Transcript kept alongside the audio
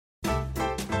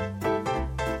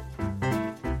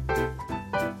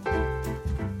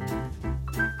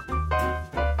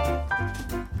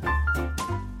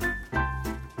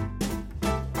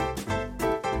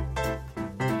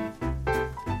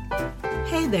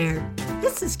Hey there,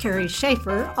 this is Kerry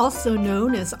Schaefer, also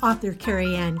known as author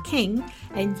Kerry Ann King,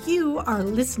 and you are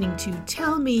listening to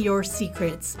Tell Me Your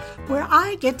Secrets, where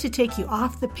I get to take you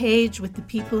off the page with the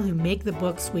people who make the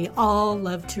books we all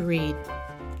love to read.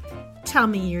 Tell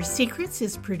Me Your Secrets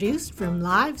is produced from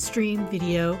live stream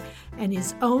video and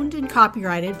is owned and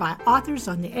copyrighted by Authors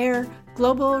on the Air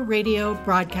Global Radio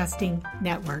Broadcasting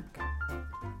Network.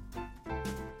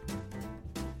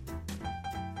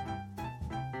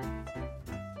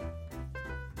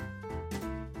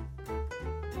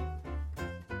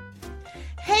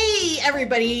 Hey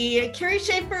everybody, Kerry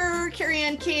Schaefer, Kerry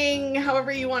Ann King,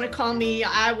 however you want to call me.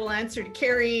 I will answer to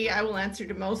Kerry. I will answer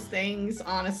to most things,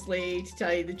 honestly, to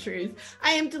tell you the truth.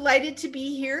 I am delighted to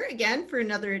be here again for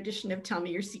another edition of Tell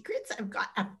Me Your Secrets. I've got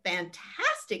a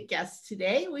fantastic guest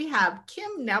today. We have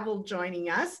Kim Neville joining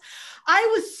us. I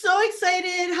was so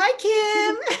excited. Hi,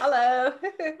 Kim. Hello.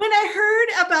 When I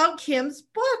heard about Kim's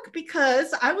book,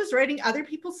 because I was writing other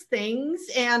people's things,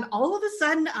 and all of a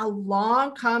sudden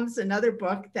along comes another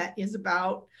book that is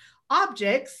about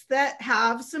objects that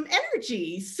have some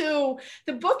energy. So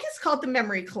the book is called The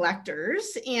Memory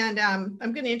Collectors, and I'm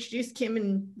going to introduce Kim,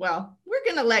 and well, we're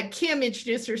going to let Kim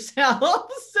introduce herself.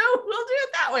 So we'll do it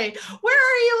that way. Where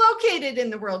are you located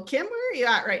in the world, Kim? Where are you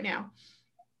at right now?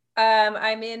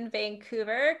 I'm in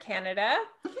Vancouver, Canada,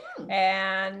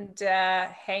 and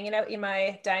hanging out in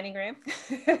my dining room.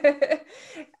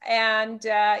 And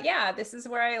yeah, this is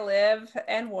where I live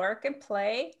and work and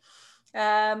play.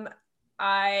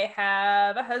 I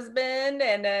have a husband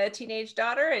and a teenage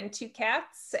daughter and 2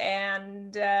 cats.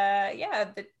 And yeah,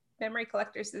 The Memory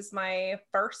Collectors is my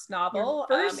first novel.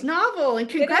 Your first novel, and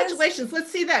congratulations.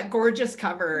 Let's see that gorgeous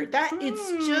cover. That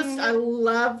it's just, I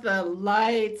love the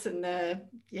lights and the,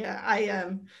 yeah,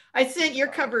 I sent your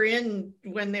cover in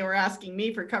when they were asking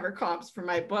me for cover comps for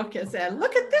my book. I said,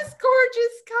 look at this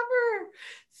gorgeous cover.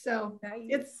 So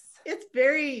nice. It's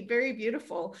very, very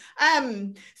beautiful.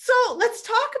 So let's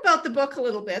talk about the book a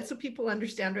little bit so people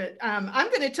understand it. I'm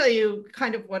going to tell you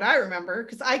kind of what I remember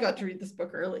because I got to read this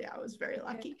book early. I was very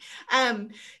lucky.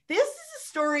 This is a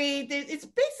story that it's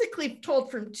basically told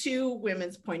from 2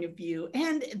 women's point of view,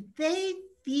 and they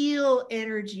feel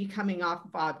energy coming off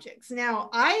of objects. Now,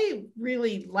 I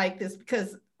really like this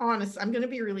because, honest, I'm going to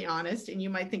be really honest, and you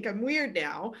might think I'm weird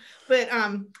now, but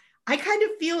I kind of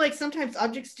feel like sometimes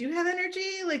objects do have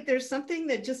energy. Like there's something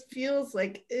that just feels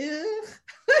like,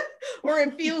 or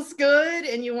it feels good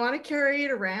and you want to carry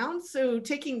it around. So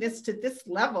taking this to this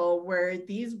level where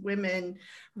these women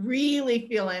really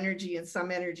feel energy, and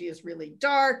some energy is really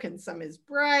dark and some is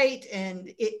bright,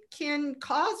 and it can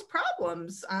cause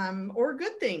problems or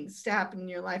good things to happen in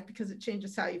your life because it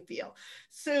changes how you feel.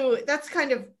 So that's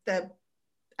kind of the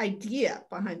idea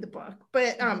behind the book.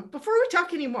 But before we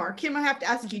talk anymore, Kim, I have to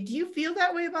ask you, do you feel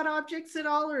that way about objects at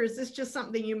all, or is this just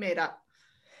something you made up?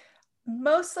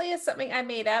 Mostly it's something I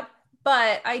made up,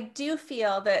 but I do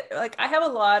feel that like I have a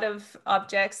lot of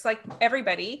objects, like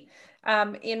everybody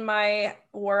in my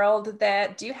world,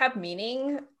 that do have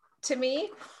meaning to me.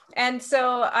 And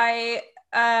so I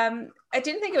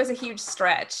didn't think it was a huge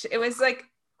stretch. It was like,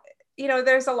 you know,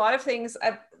 there's a lot of things.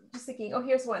 I'm just thinking, oh,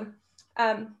 here's one.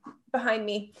 Behind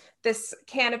me, this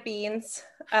can of beans.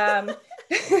 Okay,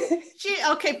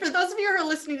 for those of you who are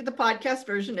listening to the podcast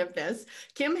version of this,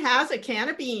 Kim has a can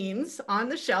of beans on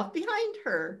the shelf behind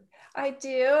her. I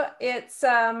do. It's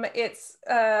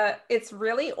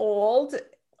really old.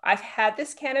 I've had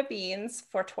this can of beans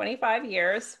for 25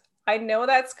 years. I know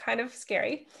that's kind of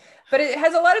scary, but it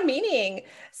has a lot of meaning.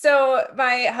 So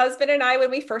my husband and I,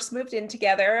 when we first moved in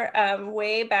together,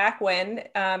 way back when,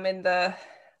 in the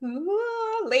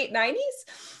late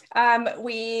 90s,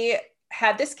 we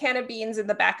had this can of beans in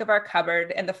the back of our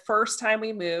cupboard. And the first time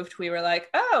we moved, we were like,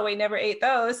 oh, we never ate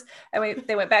those. And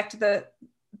they went back to the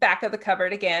back of the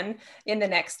cupboard again in the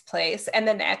next place, and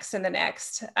the next and the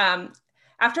next.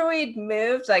 After we'd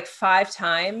moved like 5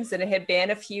 times and it had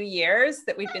been a few years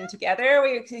that we'd been together,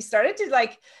 we started to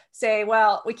like say,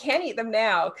 well, we can't eat them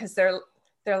now because they're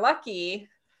lucky.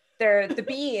 They're the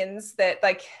beans that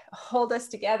like hold us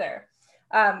together.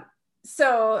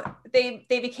 So they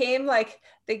became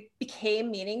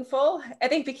meaningful. I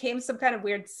think became some kind of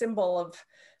weird symbol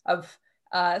of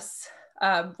us,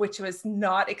 which was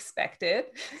not expected.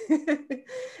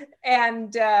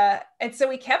 and so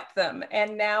we kept them,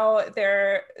 and now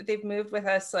they've moved with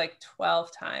us like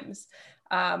 12 times.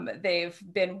 They've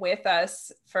been with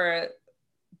us for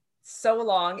so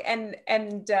long, and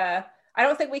I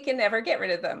don't think we can ever get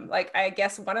rid of them. Like, I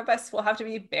guess one of us will have to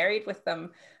be buried with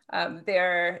them.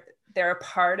 They're a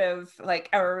part of like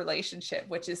our relationship,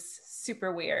 which is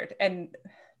super weird. And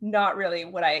not really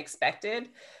what I expected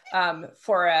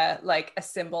for a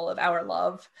symbol of our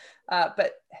love.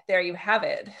 But there you have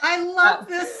it. I love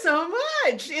this so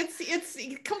much. It's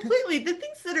completely, the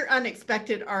things that are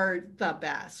unexpected are the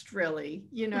best, really,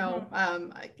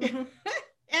 Mm-hmm.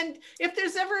 And if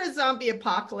there's ever a zombie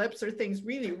apocalypse or things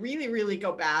really, really, really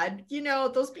go bad,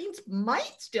 those beans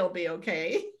might still be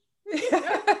okay. You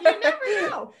never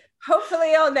know.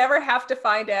 Hopefully I'll never have to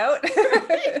find out.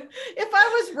 Right. If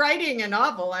I was writing a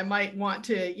novel, I might want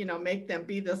to, make them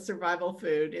be the survival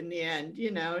food in the end,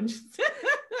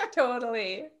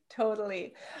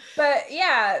 Totally. But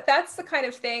yeah, that's the kind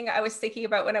of thing I was thinking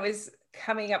about when I was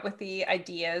coming up with the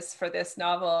ideas for this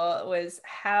novel, was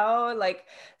how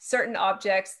certain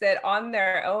objects that on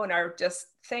their own are just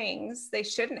things, they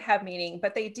shouldn't have meaning,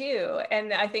 but they do.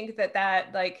 And I think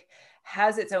that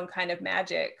has its own kind of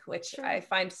magic, which Sure. I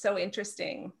find so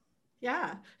interesting.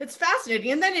 Yeah, it's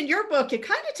fascinating. And then in your book, it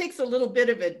kind of takes a little bit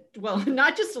of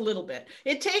not just a little bit,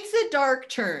 it takes a dark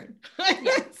turn.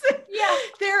 Yeah.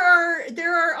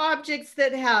 There are objects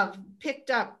that have picked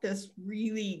up this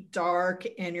really dark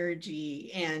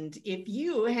energy. And if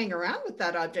you hang around with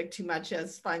that object too much,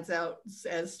 as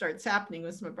starts happening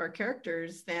with some of our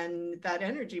characters, then that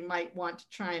energy might want to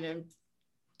try and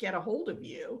get a hold of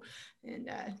you and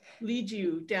lead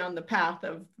you down the path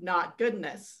of not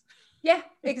goodness. Yeah,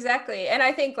 exactly. And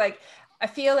I think I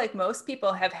feel like most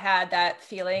people have had that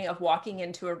feeling of walking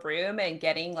into a room and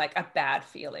getting a bad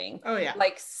feeling. Oh yeah.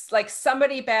 Like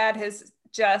somebody bad has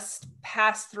just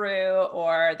passed through,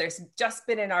 or there's just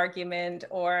been an argument,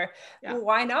 or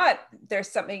why not?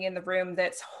 There's something in the room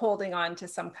that's holding on to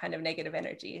some kind of negative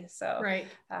energy. So right.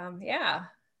 Yeah.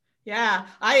 Yeah,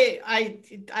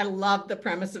 I love the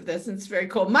premise of this, and it's very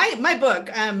cool. My book,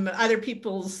 Other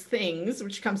People's Things,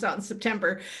 which comes out in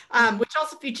September, which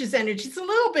also features energy. It's a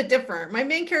little bit different. My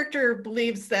main character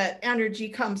believes that energy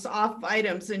comes off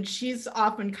items, and she's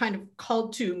often kind of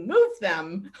called to move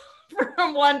them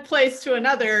from one place to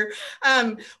another,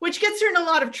 which gets her in a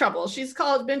lot of trouble. She's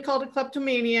been called a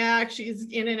kleptomaniac. She's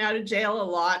in and out of jail a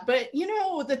lot, but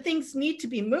the things need to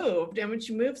be moved. And when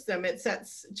she moves them, it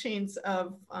sets chains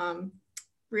of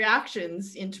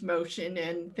reactions into motion,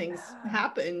 and things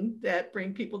happen that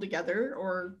bring people together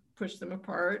or push them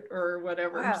apart or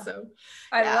whatever. Wow. So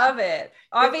I love it.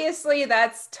 Obviously,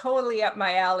 that's totally up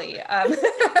my alley. I'm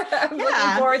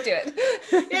looking forward to it.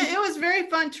 It was very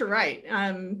fun to write.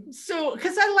 So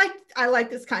because I like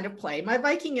this kind of play. My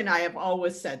Viking and I have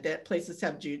always said that places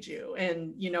have juju.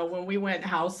 And when we went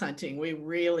house hunting, we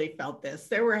really felt this.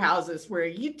 There were houses where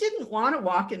you didn't want to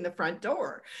walk in the front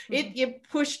door. Mm-hmm. It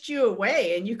pushed you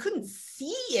away, and you couldn't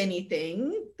see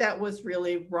anything that was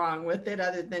really wrong with it,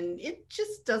 other than it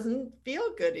just doesn't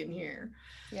feel good in here.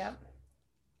 Yeah.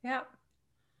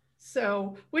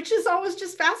 So, which is always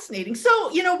just fascinating. So,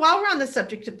 while we're on the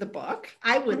subject of the book,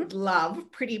 I would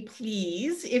love, pretty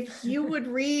please, if you would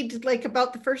read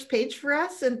about the first page for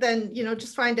us, and then,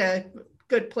 just find a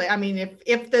good place. I mean,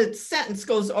 if the sentence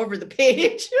goes over the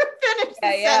page, finish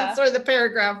the sentence or the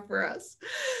paragraph for us.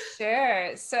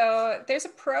 Sure. So there's a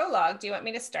prologue. Do you want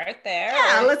me to start there?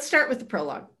 Yeah, let's start with the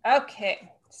prologue.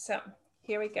 Okay. So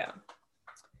here we go.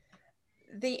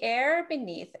 The air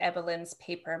beneath Evelyn's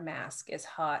paper mask is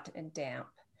hot and damp,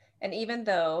 and even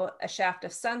though a shaft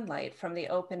of sunlight from the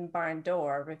open barn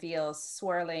door reveals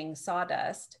swirling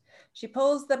sawdust, she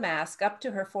pulls the mask up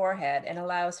to her forehead and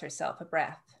allows herself a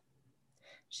breath.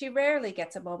 She rarely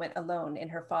gets a moment alone in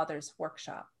her father's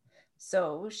workshop,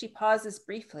 so she pauses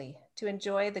briefly to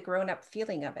enjoy the grown-up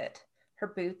feeling of it, her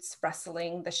boots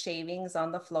rustling, the shavings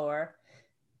on the floor,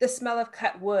 the smell of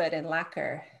cut wood and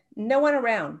lacquer. No one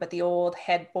around but the old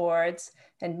headboards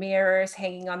and mirrors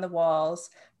hanging on the walls,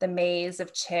 the maze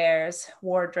of chairs,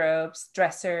 wardrobes,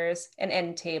 dressers, and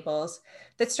end tables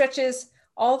that stretches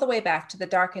all the way back to the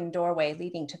darkened doorway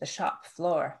leading to the shop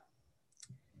floor.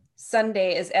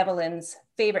 Sunday is Evelyn's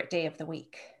favorite day of the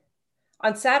week.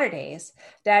 On Saturdays,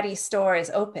 Daddy's store is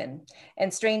open,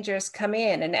 and strangers come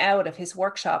in and out of his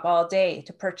workshop all day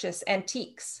to purchase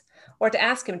antiques or to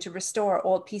ask him to restore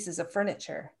old pieces of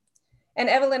furniture. And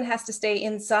Evelyn has to stay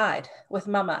inside with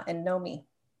Mama and Nomi.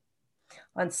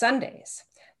 On Sundays,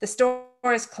 the store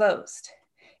is closed.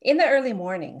 In the early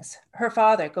mornings, her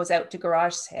father goes out to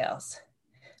garage sales.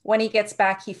 When he gets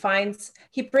back, he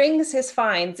brings his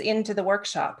finds into the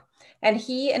workshop, and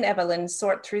he and Evelyn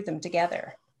sort through them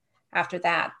together. After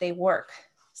that, they work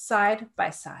side by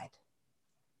side.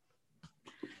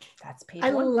 That's page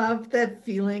one. I love the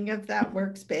feeling of that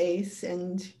workspace,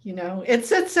 and it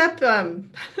sets up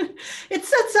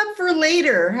for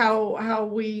later how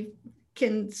we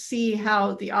can see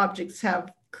how the objects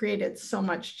have created so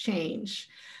much change.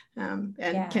 and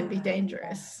can be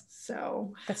dangerous.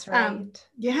 So that's right.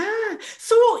 Yeah.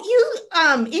 So you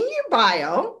in your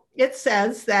bio, it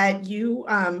says that you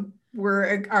are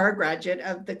a graduate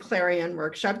of the Clarion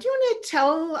Workshop. Do you want to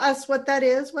tell us what that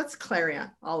is? What's Clarion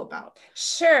all about?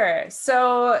 Sure.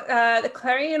 So the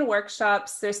Clarion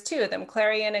workshops, there's two of them,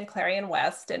 Clarion and Clarion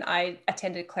West, and I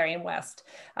attended Clarion West.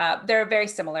 They're very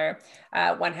similar.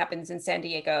 One happens in San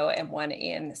Diego and one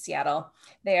in Seattle.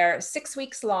 They're 6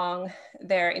 weeks long.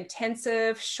 They're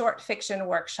intensive short fiction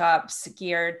workshops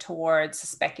geared towards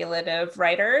speculative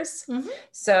writers. Mm-hmm.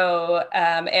 So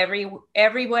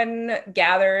everyone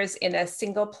gathers in a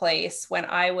single place. When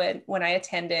I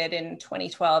attended in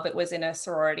 2012, it was in a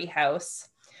sorority house.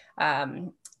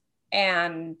 Then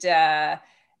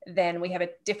we have a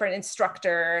different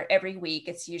instructor every week.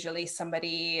 It's usually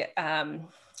somebody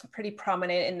pretty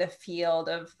prominent in the field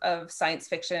of science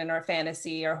fiction or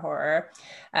fantasy or horror,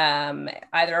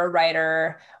 either a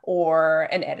writer or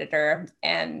an editor.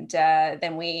 And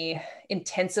then we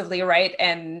intensively write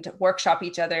and workshop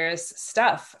each other's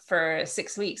stuff for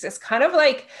 6 weeks. It's kind of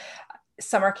like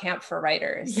summer camp for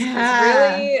writers. Yeah.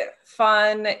 It's really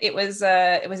fun. It was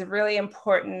a really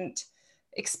important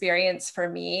experience for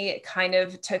me. It kind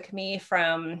of took me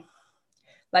from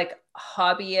like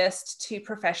hobbyist to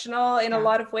professional in a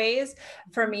lot of ways.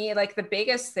 For me, like the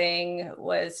biggest thing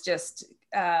was just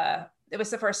it was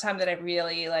the first time that I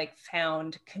really like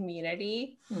found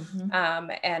community,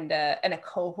 and a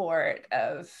cohort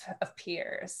of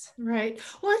peers. Right.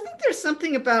 Well, I think there's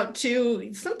something about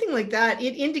too, something like that.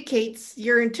 It indicates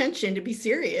your intention to be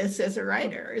serious as a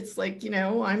writer. It's like,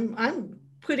 I'm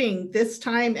putting this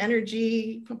time,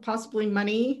 energy, possibly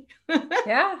money into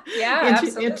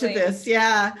this.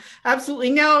 Yeah, absolutely.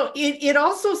 Now, it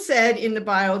also said in the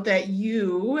bio that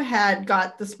you had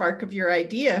got the spark of your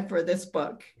idea for this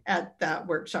book at that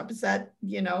workshop. Is that,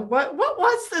 what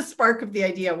was the spark of the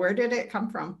idea? Where did it come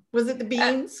from? Was it the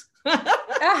beans?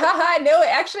 No, it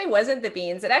actually wasn't the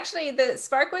beans. The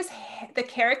spark was the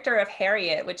character of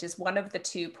Harriet, which is one of the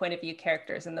two point of view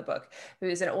characters in the book, who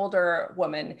is an older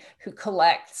woman who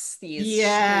collects these.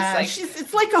 Yeah,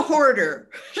 it's like a hoarder.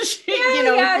 She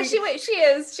is.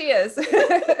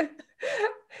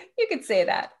 You could say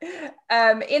that.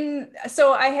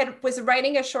 So I was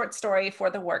writing a short story for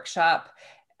the workshop,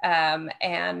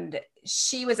 and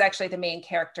she was actually the main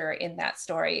character in that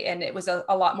story, and it was a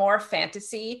lot more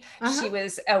fantasy. She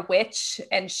was a witch,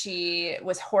 and she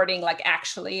was hoarding like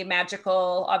actually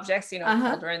magical objects,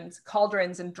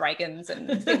 cauldrons and dragons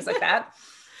and things like that.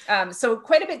 So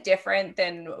quite a bit different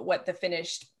than what the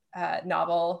finished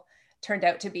novel turned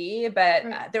out to be,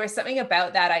 but there was something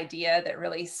about that idea that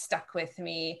really stuck with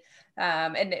me.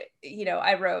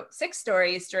 I wrote 6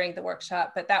 stories during the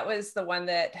workshop, but that was the one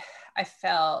that I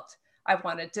felt I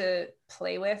wanted to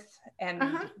play with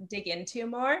and dig into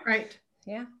more. Right.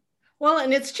 Yeah. Well,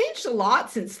 and it's changed a lot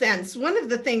since then. So one of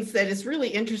the things that is really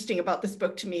interesting about this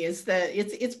book to me is that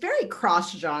it's very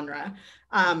cross genre.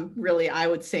 Really, I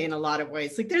would say in a lot of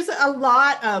ways. Like there's a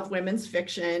lot of women's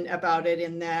fiction about it,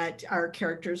 in that our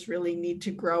characters really need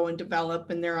to grow and develop,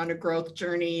 and they're on a growth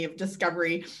journey of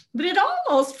discovery. But it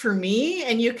almost, for me,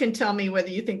 and you can tell me whether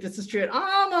you think this is true, it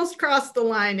almost crossed the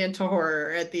line into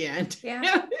horror at the end.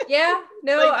 Yeah. Yeah.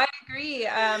 No, I agree.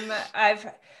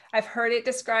 I've heard it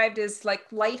described as like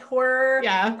light horror,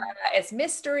 as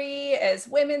mystery, as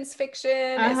women's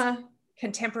fiction, as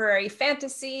contemporary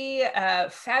fantasy,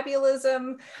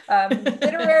 fabulism,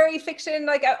 literary fiction.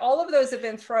 Like all of those have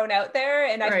been thrown out there,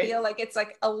 and I feel like it's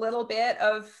like a little bit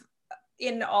of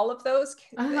in all of those,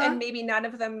 and maybe none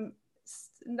of them,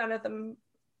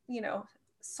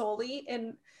 solely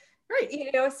in.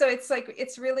 Right. So it's like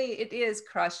it is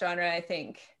cross genre, I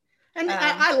think. And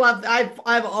I love,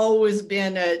 I've always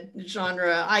been a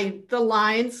genre. The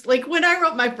lines, like when I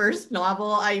wrote my first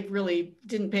novel, I really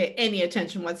didn't pay any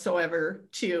attention whatsoever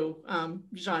to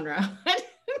genre.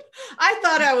 I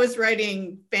thought I was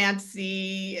writing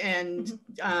fantasy, and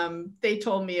they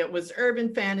told me it was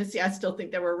urban fantasy. I still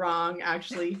think they were wrong,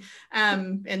 actually.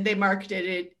 And they marketed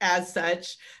it as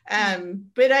such.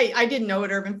 But I didn't know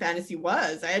what urban fantasy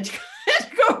was. I had to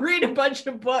go read a bunch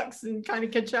of books and kind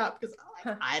of catch up, because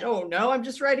I don't know. I'm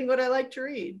just writing what I like to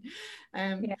read.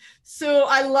 So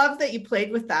I love that you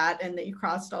played with that and that you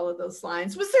crossed all of those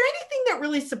lines. Was there anything that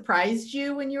really surprised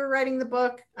you when you were writing the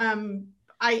book?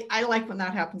 I like when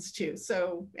that happens too.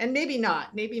 So, and maybe not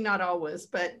always,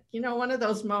 but one of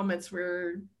those moments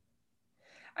where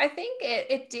I think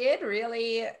it did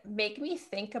really make me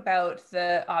think about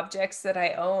the objects that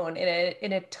I own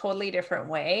in a totally different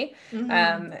way.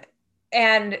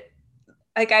 And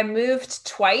like I moved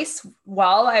twice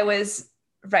while I was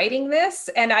writing this.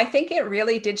 And I think it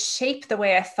really did shape the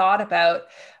way I thought about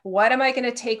what am I going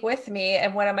to take with me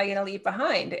and what am I going to leave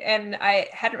behind? And I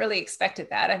hadn't really expected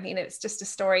that. I mean, it's just a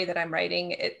story that I'm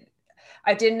writing.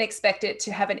 I didn't expect it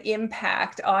to have an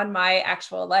impact on my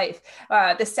actual life.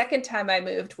 The second time I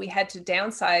moved, we had to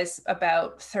downsize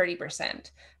about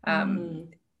 30%.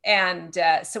 And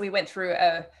so we went through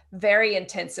a very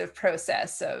intensive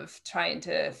process of trying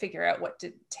to figure out what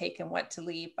to take and what to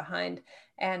leave behind.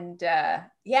 And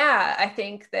I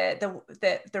think that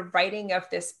the writing of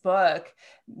this book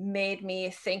made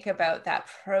me think about that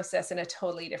process in a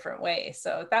totally different way.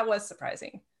 So that was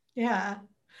surprising. Yeah.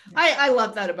 I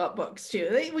love that about books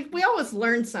too. We always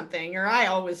learn something, or I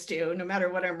always do, no matter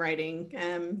what I'm writing.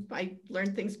 I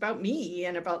learn things about me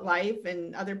and about life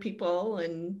and other people.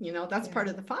 And, that's part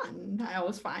of the fun, I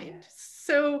always find. Yeah.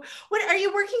 So what are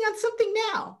you working on something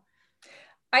now?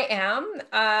 I am.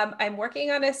 I'm working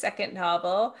on a second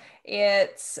novel.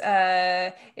 It's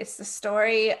the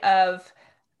story of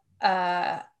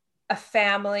a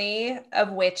family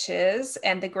of witches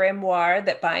and the grimoire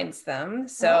that binds them.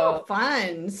 So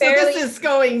fun. So this is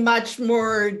going much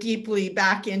more deeply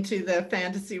back into the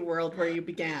fantasy world where you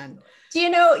began. Do you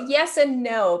know? Yes and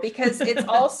no, because it's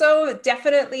also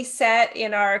definitely set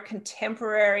in our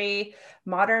contemporary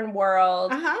modern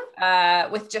world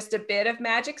with just a bit of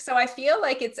magic. So I feel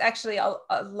like it's actually a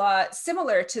lot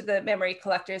similar to the Memory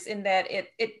Collectors in that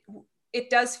it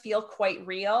does feel quite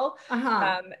real.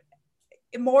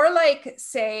 More like,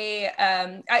 say,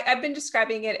 I've been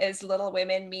describing it as Little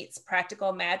Women meets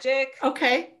Practical Magic.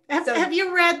 Okay. Have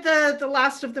you read the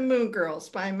Last of the Moon Girls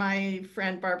by my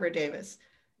friend Barbara Davis?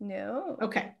 No.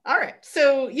 Okay. All right.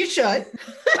 So you should.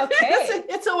 Okay.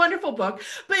 It's a wonderful book,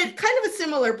 but kind of a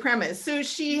similar premise. So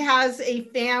she has a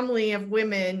family of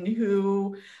women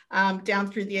who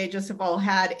down through the ages have all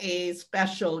had a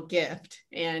special gift,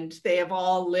 and they have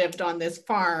all lived on this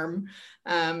farm,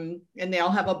 and they all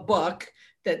have a book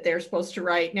that they're supposed to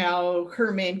write. Now,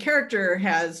 her main character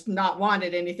has not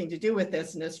wanted anything to do with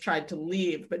this and has tried to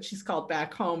leave, but she's called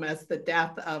back home as the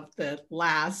death of the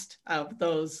last of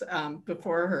those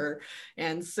before her.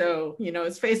 And so,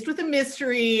 is faced with a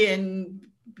mystery and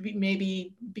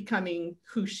maybe becoming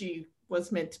who she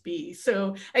was meant to be.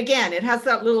 So again, it has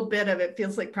that little bit of, it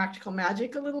feels like practical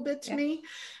magic a little bit to me.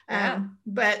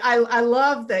 But I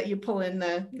love that you pull in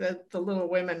the Little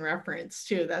Women reference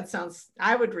too. That sounds,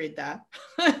 I would read that.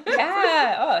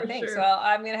 Yeah. Oh, thanks. Sure. Well,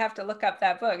 I'm going to have to look up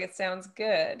that book. It sounds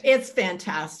good. It's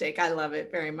fantastic. I love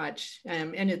it very much.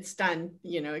 And it's done,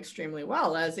 extremely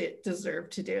well, as it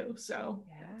deserved to do. So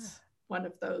it's one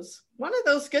of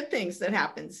those good things that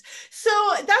happens. So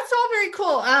that's all very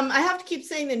cool. I have to keep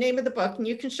saying the name of the book, and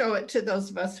you can show it to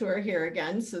those of us who are here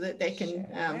again so that they can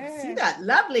see that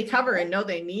lovely cover and know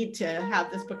they need to have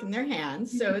this book in their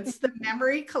hands. So it's The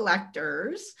Memory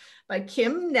Collectors by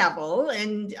Kim Neville.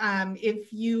 And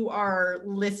if you are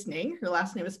listening, her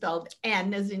last name is spelled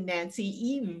N as in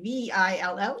Nancy,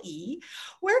 Eville.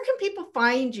 Where can people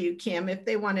find you, Kim, if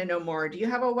they want to know more? Do you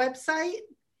have a website?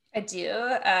 I do.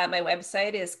 My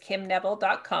website is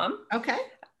kimneville.com. Okay.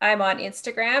 I'm on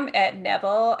Instagram at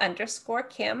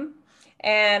Neville_Kim,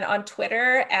 and on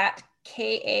Twitter at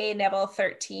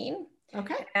KANeville13.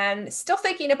 Okay. And still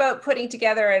thinking about putting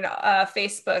together a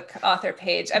Facebook author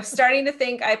page. I'm starting to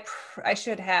think I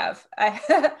should have.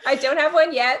 I don't have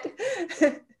one yet.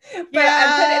 But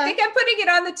I think I'm putting it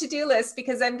on the to-do list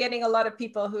because I'm getting a lot of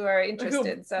people who are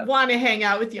interested. So want to hang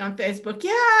out with you on Facebook.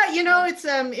 Yeah,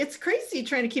 it's crazy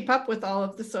trying to keep up with all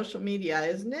of the social media,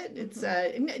 isn't it? It's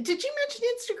did you mention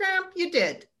Instagram? You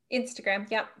did. Instagram,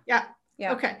 yeah.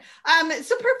 Yeah. Okay.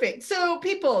 So perfect. So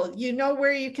people,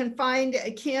 where you can find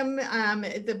Kim.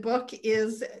 The book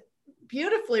is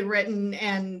beautifully written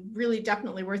and really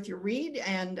definitely worth your read.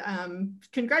 And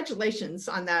congratulations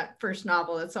on that first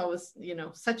novel. It's always,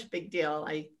 such a big deal.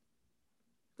 I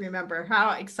remember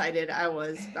how excited I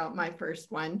was about my first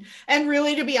one. And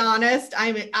really, to be honest,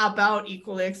 I'm about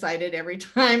equally excited every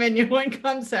time a new one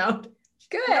comes out.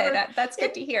 Good. That's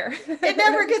good to hear. It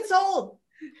never gets old.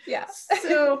 Yeah.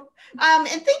 So, and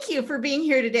thank you for being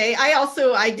here today.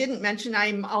 I didn't mention,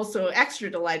 I'm also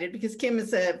extra delighted because Kim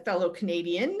is a fellow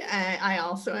Canadian. I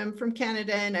also am from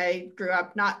Canada, and I grew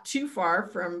up not too far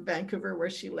from Vancouver where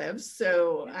she lives.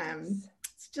 So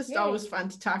it's just always fun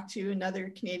to talk to another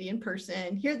Canadian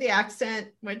person, hear the accent,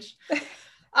 which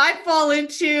I fall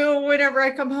into whenever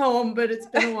I come home, but it's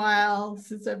been a while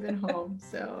since I've been home.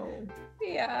 So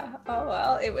yeah. Oh,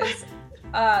 well, it was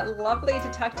lovely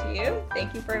to talk to you.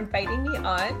 Thank you for inviting me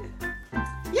on.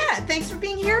 Yeah, thanks for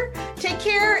being here. Take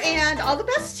care and all the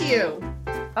best to you.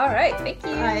 All right. Thank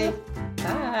you. Bye.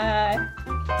 Bye.